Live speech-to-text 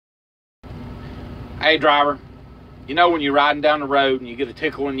Hey driver, you know when you're riding down the road and you get a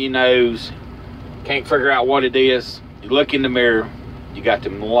tickle in your nose, can't figure out what it is, you look in the mirror, you got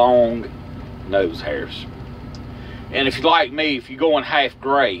them long nose hairs. And if you're like me, if you're going half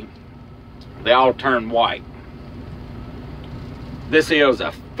gray, they all turn white. This is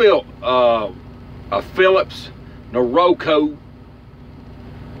a Philips Noroko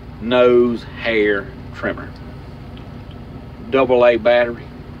nose hair trimmer. AA battery,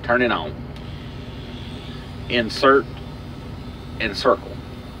 turn it on. Insert and circle.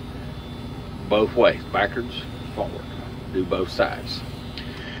 Both ways, backwards, forward. Do both sides.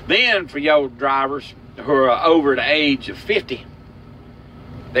 Then for your drivers who are over the age of 50,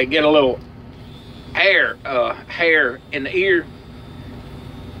 they get a little hair in the ear.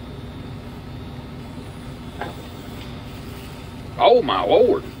 Oh my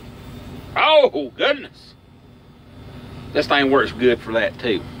Lord. Oh goodness. This thing works good for that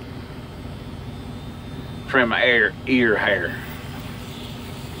too. Trim my ear hair.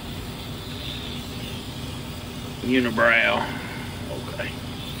 Unibrow. Okay.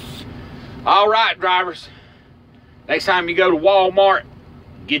 All right, drivers. Next time you go to Walmart,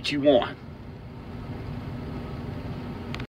 get you one.